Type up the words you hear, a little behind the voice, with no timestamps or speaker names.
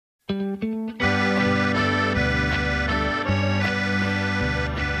Dit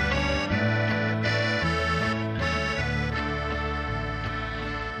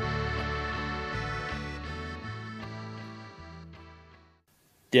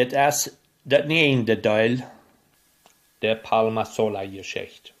is dat negende deel der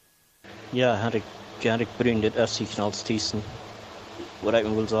Palmasola-Geschichte. Ja, had ik bruin dit als ik als Thiessen. Wat ik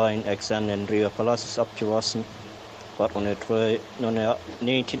wil zeggen, ik ben in Rio Palacios opgewassen. Wat onder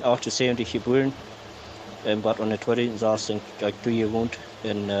 1978 geboren. En wat onder 2016 ik gewoond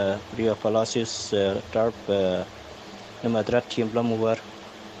in Rio Palacios, dorp nummer 13 in Blammoer.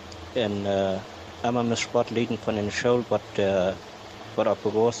 En allemaal met sportleden van een school, wat op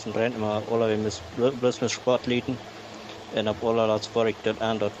begonnen rent, maar alle bloos met sportleden. En op alle laatst voor ik dat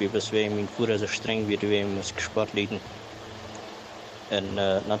aan dat we bezweren, mijn voeder zo streng wie we met sportleden. En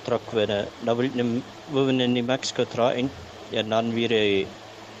dan trokken we, dan wilden we in New Mexico draaien. En dan weer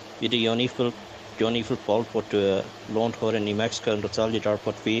Johnny Paul wat loont hoor in New Mexico en dat zal je daar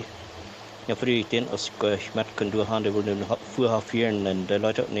wat wee. Ja, voor ik denk als ik met kan doorgaan, dan willen we voorhafieren en de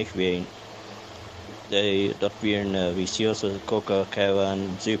Leute ook niet ween. Dat weer vicioso coca, kava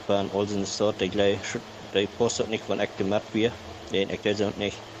en zupa en alles in de soort. Die post ook niet van echte mat weer. Nee, ik dat ook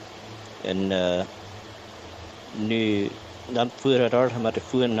niet. En nu dan voeren daar met de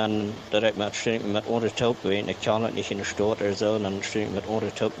voeren dan direct met ondertop ween. Ik kan het niet in de stad of zo. Dan stuur ik met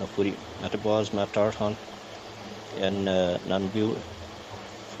ondertop naar voeren met de baas met daar gaan. En dan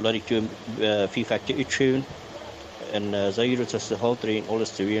laat ik je 5 hectare uitschuiven. En zij is de houtrein alles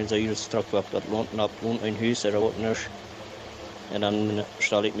te weer. Zij is strak op dat loont een huis er ook nog. En dan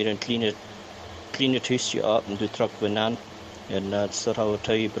stel ik mir een kleine huisje op en doe trok we aan. En dat hebben we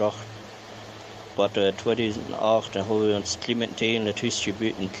thuisgebracht. Wat 2008 dan hebben we ons klimaat tegen het huisje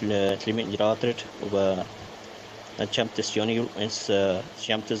buiten klimaatgeraaderd. Dan komt het Johnny eens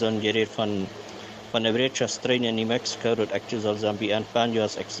komt zo'n gereed van de breedschapstrein in New Mexico. Dat ik dus als bij een paar jaar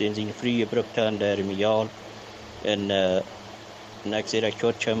ik zijn vrije gebruikt aan daar in jaar. En ik zei dat ik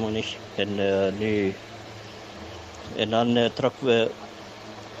het helemaal niet. En nu. En dan trokken we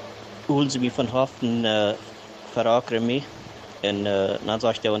holen ze me van Haften verakeren mee. En dan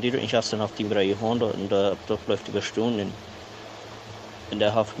zag ik dat wanneer ik eerst een 18 breien honden en dat blijft ik bestaan. En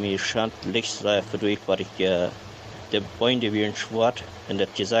daar heeft me schand licht verdwijt wat ik de boinen weer zwart en dat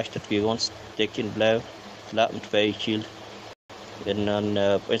gezegd dat we ons dik in blauw laten 2 kilo. En dan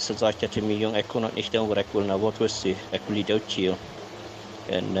eerst zag ik dat hij me jong, ik kon het niet doen, maar ik wil naar wat wist ik wil niet uitkeren.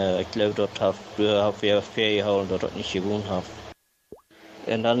 En ik geloof dat hij weer 4 jaar gehouden dat ik niet gewoond heb.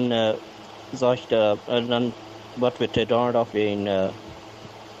 En dan zag ik dat, dan wat we te doen dat we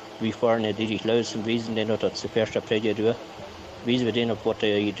fahren die luisteren, wezen den dat ze eerst op de doen, wezen we den op wat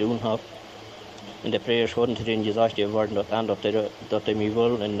je doen hebt. En de prijers hadden erin gezegd, die waren dat aan dat hij me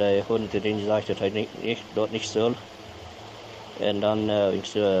wil en die hadden erin gezegd dat hij dat niet zal. En dan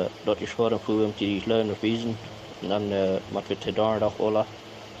dat is voor hem die leunen wezen. En dan wat we te doen dat alle,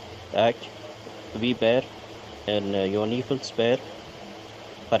 ik, wie beer en Johnny Velsbeer,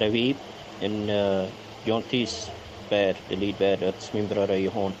 Parawie en John Thies beer, de liedbeer, dat is mijn broer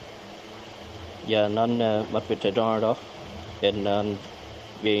Johan. Ja, en dan wat we te doen dat. En dan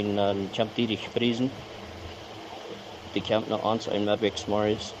we komt die geprezen. Die komt naar ons en met weg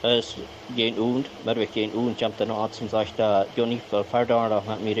morgens. Geen oond, met weg geen oond komt er naar ons en zegt dat Johnny wil verder nog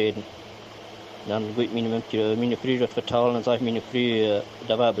met mij reden. Dan moet mijn vriend dat vertellen en zegt mijn vriend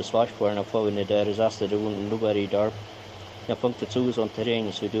dat we bezwaar voor en dan we de resaste doen in Newbury dorp. Dan komt het zo zo'n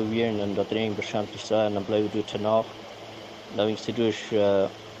terrein, zo doen we en dat terrein beschermd zijn en dan blijven we danach. Dan wist je dus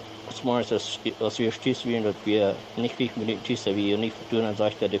morgens als we steeds weer dat we niet 5 minuten tussen wie niet doen en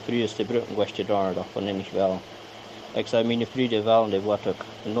zegt dat de früheste brücken was te daar, dat vond ik niet wel. Ik zei mijn vrienden wel en die wordt ook.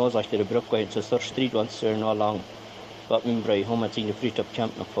 En nu zegt de brug was een soort strijd, want ze er nog lang. Wat mijn broer met zijn vriend op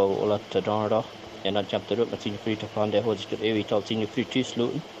kamp nog voor alle te daar. En dan komt er ook met zijn vriend op aan, die had zich dat eeuwig al zijn vriend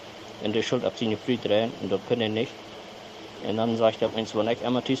toesluiten. En de schuld op zijn vriend rijden, en dat kunnen niet. En dan zegt hij mensen, wanneer ik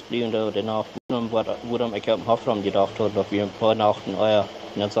immer thuis blijven, dat we danach, waarom ik op een Hofraum gedacht had, dat we een paar nachten, ja.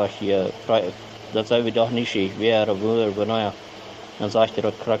 En dan zeg je, dat zijn we toch niet schief, weer of wanneer. Dan zegt hij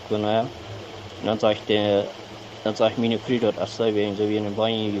dat krak wanneer. En dan zegt mijn vriend dat als zij weer in een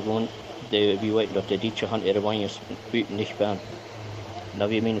banje gewoond, we weten dat de dietje gaan ihre banjes buiten niet ben. Dan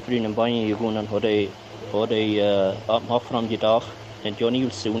we mijn vriend in een banje gewoond, dan had hij op een Hofraum gedacht, en Johnny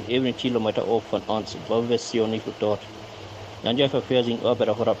wil zo'n 1 kilometer op van ons, waar wist Johnny voor dort. Dan heb ik weer zijn arbeid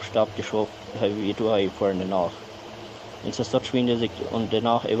op stap geschoven, wie doe hij voor de nacht. En zo start schwinde ik und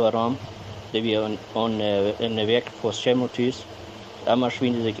danach überraum, die wir in der Werk vor Schemmeltüs, einmal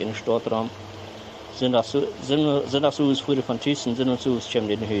schwinde sich in den Stadtraum sind das so aus Fuhre von Thyssen, sind uns so aus Chem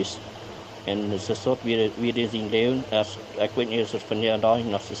den Hüs. Und es ist dort, wie die sind leben, erst, ich weiß nicht, es ist von der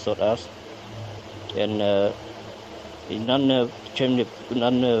dahin, dass es dort ist. Und dann,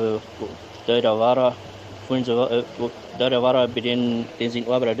 da war da war bei den sind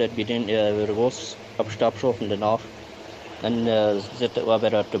arbeitet, bei den Ross abschaffen danach. Dann sind der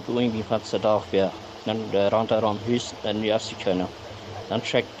Arbeiter irgendwie fast da wäre. Dann der Rand am Hüs, dann die erste können. Dann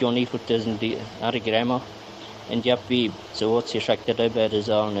checkt Johnny für diesen die Grammar. Und ja, wie so sie checkt der bei der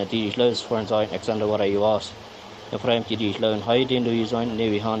Zahlen, die ich löse vorhin sagen, Alexander war ich was. Der fragt die ich lösen, hey, den du sein,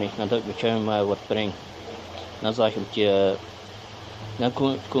 nee, wie han ich, dann dort mich mal was bringen. Dann sag ich dir, dann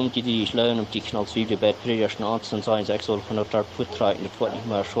kommt die ich lösen und die knallt wie die bei Priorität Arzt und sagen, ich soll von der Tag futreiten, das wird nicht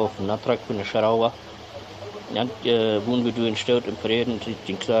mehr schaffen. Dann trägt von der Schrauber. Dann wohnen wir in Stadt im Frieden,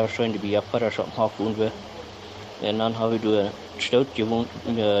 den klar schön, die Japarasch am Hafen wohnen wir. Und dann habe ich in Stadt gewohnt,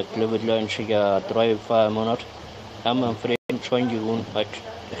 ich glaube, ich 3-4 Monate. Am Frieden schön gewohnt,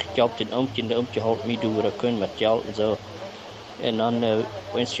 ich glaube, der Umte halt mich durch können mit Geld und so. Und dann,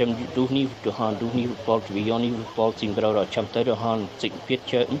 wenn ich du nie bald, wie Johnny bald sein Bruder, ich habe da sich ein Piet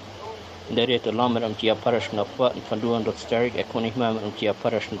köpen. Und der hat lange mit dem Japanischen abwarten, von du und dort stark, ich kann nicht mehr mit dem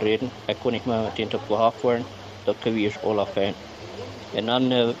Japanischen reden, ich kann nicht mehr mit dem Top fahren, dort kann ich all aufhören. Und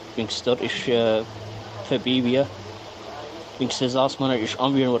dann, wenn es dort ist, vorbei wir, wenn es das erstmal ist,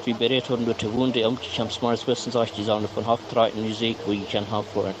 anwählen, was wir berät haben, dort wohnen, die ich am Smarts wissen, sag ich, die sagen, von Haftreiten, die sehe, wo ich kann Hand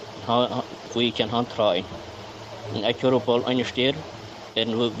tragen. Und ich höre bald eine Stelle,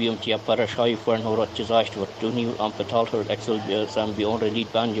 und wie die Apparatur vorhin hat gesagt, was du nicht betalt hast, ich soll sagen, wie andere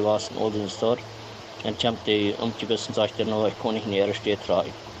Liedbahn gewesen, all in dort. Und ich habe die umgewissen, sagt er, no, ich kann nicht in ihre Stadt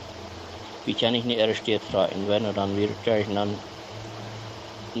tragen. Wie kann ich nicht in ihre Stadt tragen? Wenn er dann wieder tragen, dann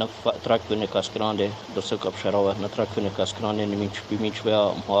tragt wir eine Kaskrande, das ist auch abschrauben, dann tragt wir eine Kaskrande, die mich schwer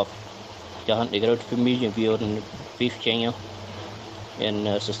am Hof. Da haben eine große Familie, wir hatten 5 Kinder. Und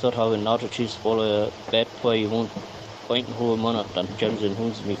es ist dort, haben wir nachher alle Bettplätze gewohnt. Einen hohen Monat, dann haben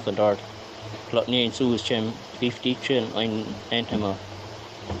sie mich von dort. Plötzlich nicht so, es kam 50 ein Thema.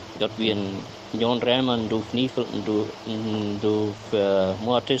 Dort wie ein Jan Reimann, du Kniefel und du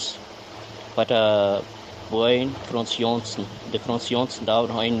Mortis. Weiter Boyen, Franz Janssen. Der Franz Janssen, da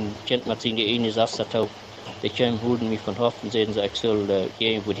war ein Kind mit seiner eine Sasse taub. Die kamen, holten mich von Hofen, sehen sie, ich soll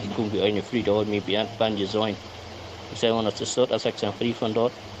gehen, wo ich komme, wie eine Früh, da hat mich bei Band gesehen. Ich sage, das ist dort, als ich ein Brief von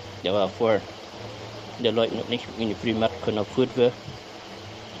dort, der war vor. Der Leute noch nicht in die Frühmarkt können abgeführt werden.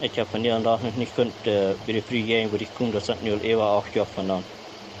 Ich habe von der Tag noch nicht könnt, bei der Früh gehen, wo ich komme, das sind nur über 8 Jahre von dann.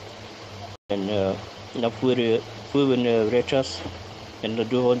 Und dann fuhren wir Retschers, und da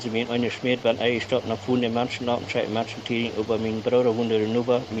haben sie mir eine Schmied, weil ich statt nach vorne Menschen nach und Menschen kriegen, aber mein Bruder wohnt in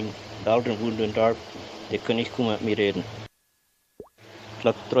Nuba, mein Eltern wohnt in Darb, der kann nicht kommen mit mir reden. Ich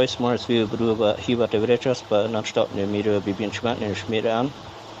glaube, 30 Mal ist wir über hier bei der Retschers, aber dann starten wir bei den Schmieden in der Schmiede an.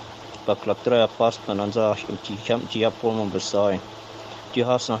 Ich glaube, 3 passt man, dann sage ich, ich habe die abholen bis dahin. Die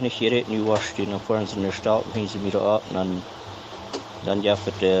hast noch nicht geredet, die waschen, dann fahren sie in der Stadt, hängen sie wieder ab, und dann ja,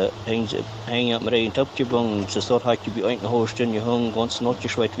 hängen am Regen abgebunden, und das dort hat die bei einer hohen Stunde gehangen, ganz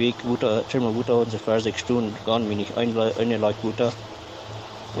nachts weit weg, Thema Wutter haben sie für 6 Stunden, gar nicht eine Leute Wutter.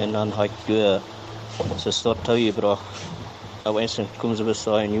 Und dann hat das dort gebracht. Aber einzeln kommen sie bis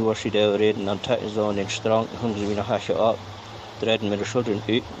dahin, die waschen, die reden, dann taten sie an den Strand, hängen sie wieder nachher ab. Reden mit den Schultern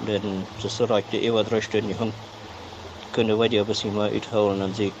ut, dann das so reicht die 3 Stunden gehangen. Können wir ein bisschen mal utholen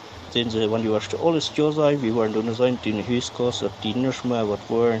und sehen sie, wenn die was alles da sein, wir wollen da sein, die in Hauskost, ob die nicht mehr was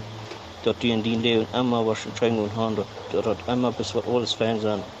wollen, dort die in den Leben einmal was schenken und haben, dort einmal bis was alles fein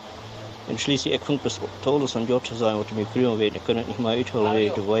sein. Und schließlich, ich finde bis tolles an Jod zu sein, was wir früher werden, ich kann nicht mal utholen, wie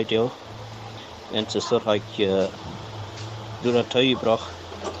ich weit ja. Und das so reicht durch das Teil gebracht.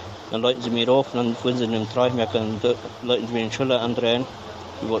 Dann leiten sie mir auf, dann fuhren sie in den Treibmerk und leiten sie mir den Schiller andrehen.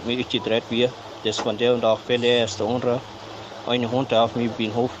 Die wollten mir richtig gedreht wie. Das von der und auch Fälle erst der andere. Eine Hund auf mich bei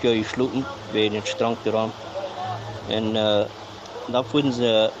den Hof geschluckt, bei den Strang dran. Und dann fuhren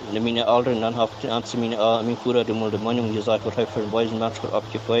sie meine Eltern, dann haben sie mein Bruder die Meinung gesagt, was für einen weisen Menschen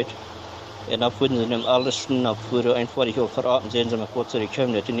abgefeuert. Und dann fuhren sie dem Ältesten, dann fuhren einfach ich auch verraten, sehen sie mir kurz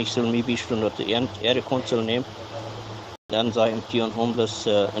zurückkommen, dass ich nicht so mich bestimmt, dass die Erde Konsul nehmen. Dann sagen die und homeless,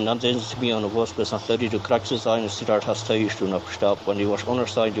 und dann sehen sie mich an der Wurst, bis nach der du kriegst es sein, dass du dort hast 2 Stunden abgestaubt. Wenn die was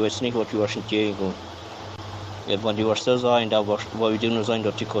anders sein, du weißt nicht, was du was in die Gegend. Wenn die was da sein, da war wir nur sein,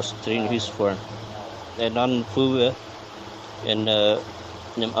 dass die kosten 3 Hüs fahren. Und dann fuhren wir in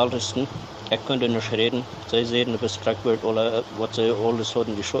dem Ältesten, ich konnte nicht reden, sie sehen, bis krank wird, oder was sie alles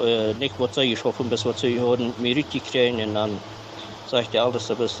hatten, nicht was sie geschaffen, bis was sie hatten, mir richtig kriegen, und dann sagt der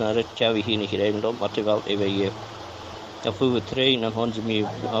Älteste, bis dann kann ich hier nicht reden, dann macht die Welt eben hier. Auf Höhe 3, dann haben sie mich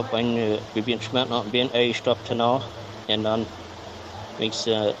auf ein Gebiet Schmerz nach dem Bein eingestoppt danach. Und dann, wenn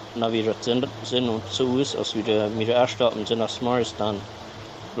sie nach wieder sind und so ist, als wir mit der Erstappen sind nach Mars, dann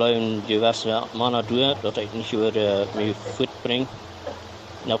bleiben diverse Männer durch, dass ich nicht über mich fortbringe.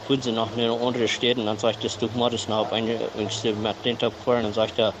 Dann fahren sie nach einer anderen Stadt und dann sagt das, du machst nach eine, wenn sie mit den Tag fahren, dann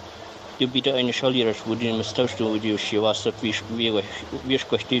sagt er, du bitte eine Schalier, wo die mit Tausch du, die was, dass wir sprechen,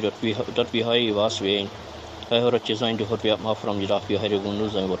 dass wir hier was wählen. Hij hoort je zijn, die hoort weer maar van je dag weer gewoon nu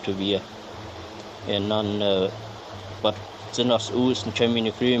zijn wat weer. En dan wat zijn als oes en zijn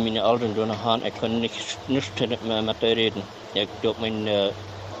mijn vrienden, mijn ouderen doen gaan, ik kan niet met de reden. Ik doe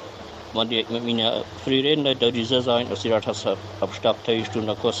wanneer ik met mijn vrienden reden, dat die zo zijn, als die dat op stap 2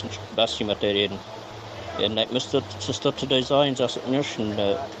 Stunden kosten, best je met de reden. En ik moest dat ze dat te zijn, dat het niet en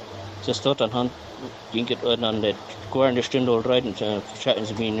ze dat dan hand ging het dan de korende Stunde al rijden, schatten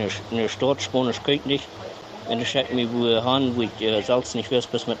ze mij in de stad, Spanisch kijk niet. Und ich schaue mir, wo wo ich Salz nicht weiß,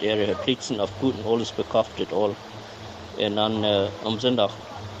 bis mit ihren Plitzen auf Guten alles bekauft all. Und dann am Sonntag,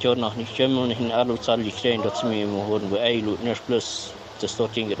 ich habe noch nicht kommen und ich in Adelszahl gekriegt, dass sie mir immer hören, wo nicht bloß das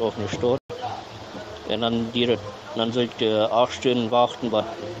dort ging auf eine Stadt. Und dann sollte ich 8 Stunden warten,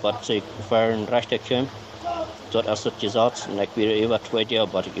 was sie fahren rechter kommen. Dort erst das gesagt, und ich wieder über 2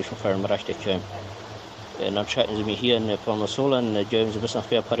 Jahre, was ich schon fahren rechter kommen. Und dann schalten sie mich hier in Palmasola und geben sie bis nach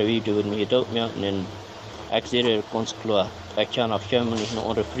Paraguay, die würden mir dort mehr. Ik zie het ganz klar. Ik kan ook helemaal niet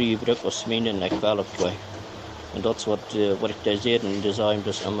naar de vrije brug als menen en ik wel op twee. En dat is wat ik daar zie in de zaal,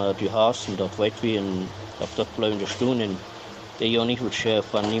 dus allemaal die haast en dat weet we en op dat blijven staan. En de jongen niet wat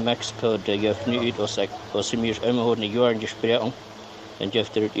van New Mexico, de heeft nu uit als ze meer immer een jaar gesproken. En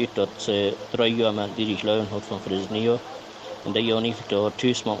heeft er uit dat ze 3 jaar met die geloven had van Fresnio. En de jongen heeft daar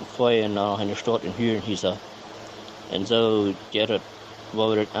 2 maanden vrij en naar een stad in Huren hier. En zo deed het,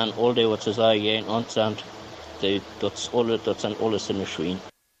 waar het aan al die wat ze zeggen, aanzend. Dat zijn alles in de schwien.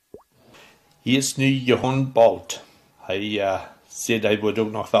 Hier ist nu Johann Bolt. Hij zegt hij wordt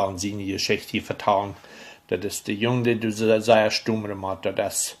ook nog wel een zijn geschichte hier vertalen. Dat is de jongen die du sehr stummer macht. Dat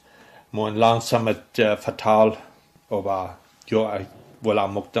is maar langsam het vertaal. Aber ja, wohl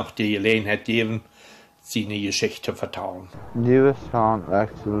am ook nog die Gelegenheit geben, seine Geschichte vertalen. Die gaan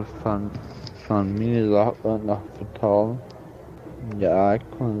actually van mijn zaken nog vertalen. Ja, ik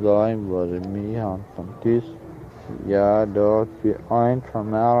kan zeggen wat ik mij aan van thuis. Ja, dat we een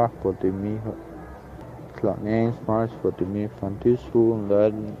vanmiddag wat ik mij klokken 1 morgens wat ik mij van thuis voelen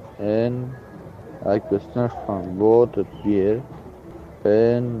leiden. En ik wist niet van wat het weer.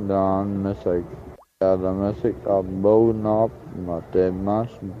 En dan moest ik op bovenop, maar de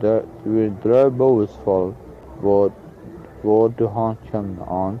mensen weer 3 boven's vol. Wat de hand kwam naar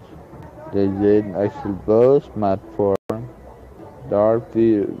ons. Die zeiden ik zal boos met voor. Daar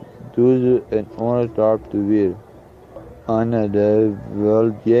weer duizend en onderwerp te weer. Einer der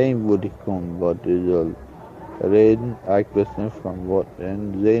wil geen wat ik kon, wat hij zal reden. Ik wist niet van wat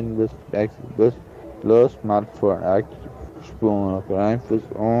en zijn wist ik wist los met voor ik sprong op Rijnfuss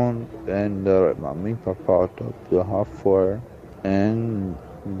en daar heb ik mijn papa op de hof voor. En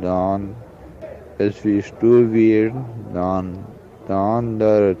dan is weer stoel weer, dan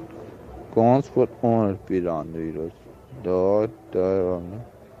daar het ganz wat onderwerp weer aan de virus. Daar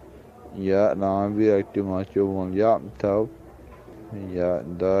ja, dan weer ik de maatje van ja, touw. Ja,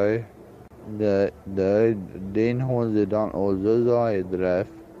 den holen ze dan al zo zijn drijf.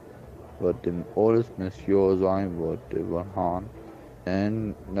 Wat dem alles met jou zijn wordt, we gaan.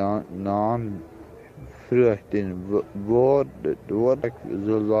 En dan vroeg ik den, wat ik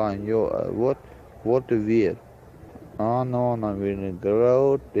zal zijn, wat weer. Dan weer een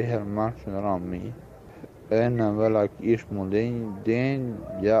grote hermanschen aan mij. En dan wil ik eerst maar den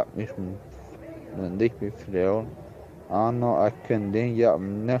ja, ik moet dik met vrouw. En ik kan den ja,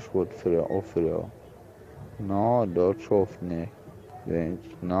 niet wat vrouw. Nou, dat schoft niet.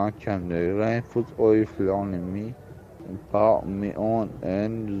 Dan kan de Rijnfuss overslaan in mij. En pak me aan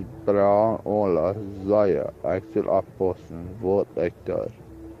en braal alles zeggen. Ik zal afpassen wat ik daar.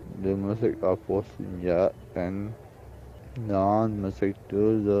 Dan moet ik afpassen, ja. En dan moet ik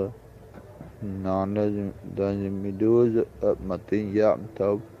doen. Dan je me doet op meteen ja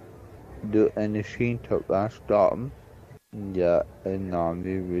top de energie top aanstappen. Ja, en dan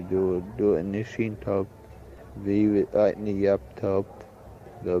wie we doen de energie top wie we uit de ja top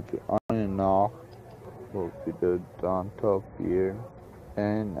dat we aan nacht wat we dan top hier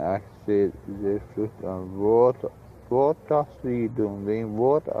en ik zeg vlucht aan wat dat we doen ween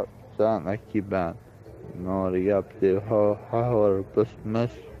wat zijn ik je ben nou de ja de haar plus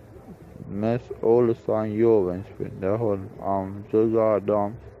mes alles aan jovens de hon zo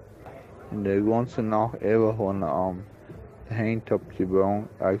dan de ganze nacht even hon hängt upp till bron,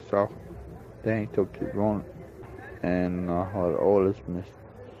 jag sa, det hängt upp till bron. En har alles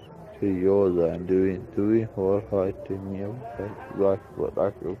mysteriosa, du har hört till mig, vad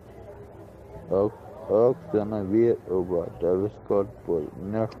jag och denna vet över teleskop på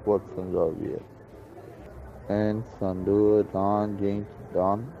nästbort från Sovjet. En från då, dan, gäng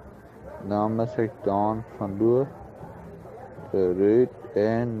dan, namn sig dan från då, förut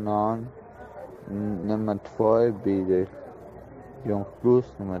en namn, nummer 2 blir det, Jung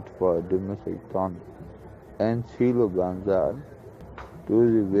plus nummer 2, du måste dan. 1 kilo bensin,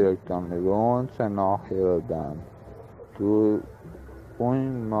 du wirkt dan gewoon zijn nachher dan. Du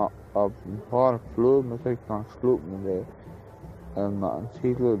mal ab ein paar Flur muss ich dann schlucken, ein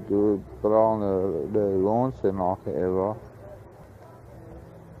Kilo, du brauchst der lohnt sich nachher, wa?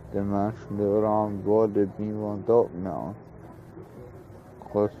 Die Menschen, die daran wurde, die wollen dort mehr.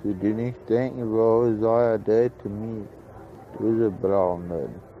 Kannst du dir nicht denken, wo sei der zu mir? Du sie brauchen nicht.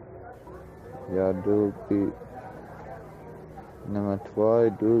 Ja, du bist Nummer 2,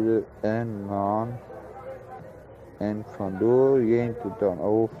 du sie ein Mann. En vandoor ging het dan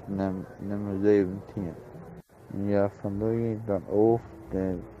over nummer 17. Ja, vandoor ging het dan over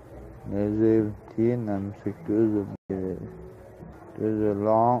naar 17 en zich tussen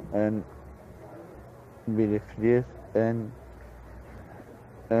lang en bij de fris en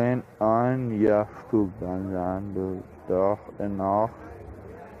een jaar stuk dan zijn door dag en nacht.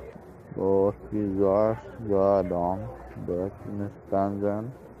 Wat gezorgd was dan, dat het kan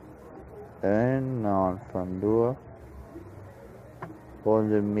zijn. En dan vandoor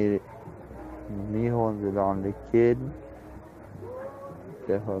honden mi honden dan de kind.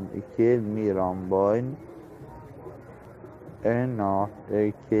 De honden kind meer aan boven. En na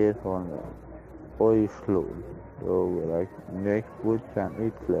de kind honden ooit sloen. Door ik niks goed kan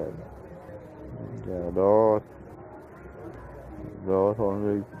uitleggen. Ja, dat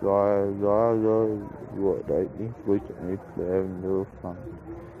honden daar wordt ik niet goed kan uitleggen door van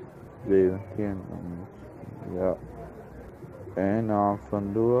 17. Ja. En dan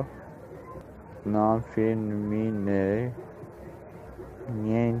vandoor, dan vinden we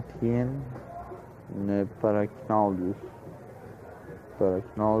 19 paraknaldus.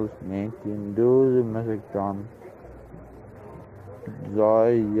 Paraknaldus 19, dus moet ik dan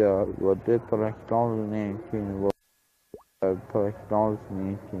zeggen, ja, wat de paraknaldus 19 was. Paraknaldus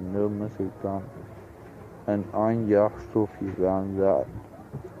 19, dus moet ik dan een jaar stofje gaan zetten.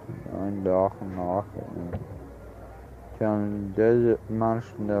 Een dag nach. Kan deze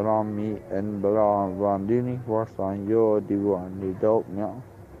mensen eraan mee en belangrijk waren die niet was aan jou, die waren niet ook, ja.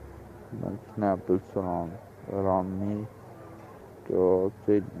 Dan knappelt ze eraan mee. Dat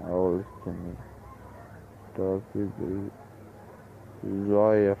zit alles te me. Dat is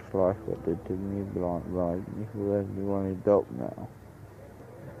zeer slecht wat dit te me belangrijk niet geweest, die waren niet ook, ja.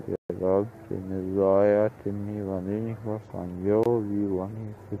 Ja, dat is een zeer te me, want die niet was aan jou, die waren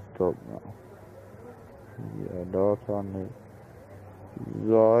niet gestopt, ja. Ja, dat kan ik.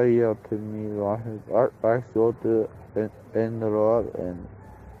 Zeer te me was. Ik sollte inderdaad en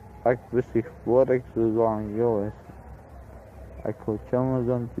ik wist niet wat ik zou zeggen, joh. Ik had helemaal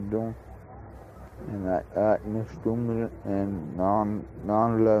zo'n te doen. En ik moest stommelen en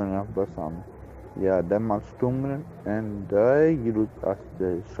dan leunen op dat samen. Ja, dan maar stommelen en daar doet als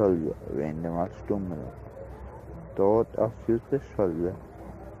de schulden, wenn dan maar stommelen. Dat als je de schulden.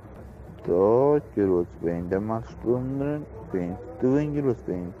 Dat je wenn dan maar stommelen, wenn du in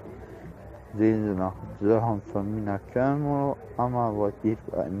wenn. Sehen Sie nach Sachen von meiner Kamera, aber was ich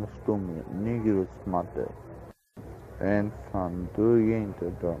eine Stunde nicht gewusst hatte. Und von durchgehend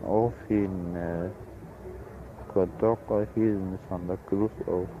dann auf in Kartoffeln hielten von der Gruß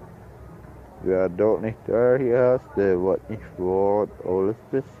auf. Wer dort nicht da ist, der wird nicht vor Ort alles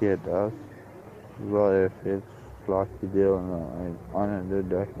passiert ist, weil jetzt vielleicht die Deel und eine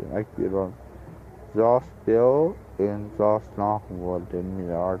der ich wieder saß still und saß nach und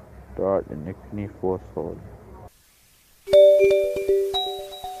mir dort in der Knie vorsorgen.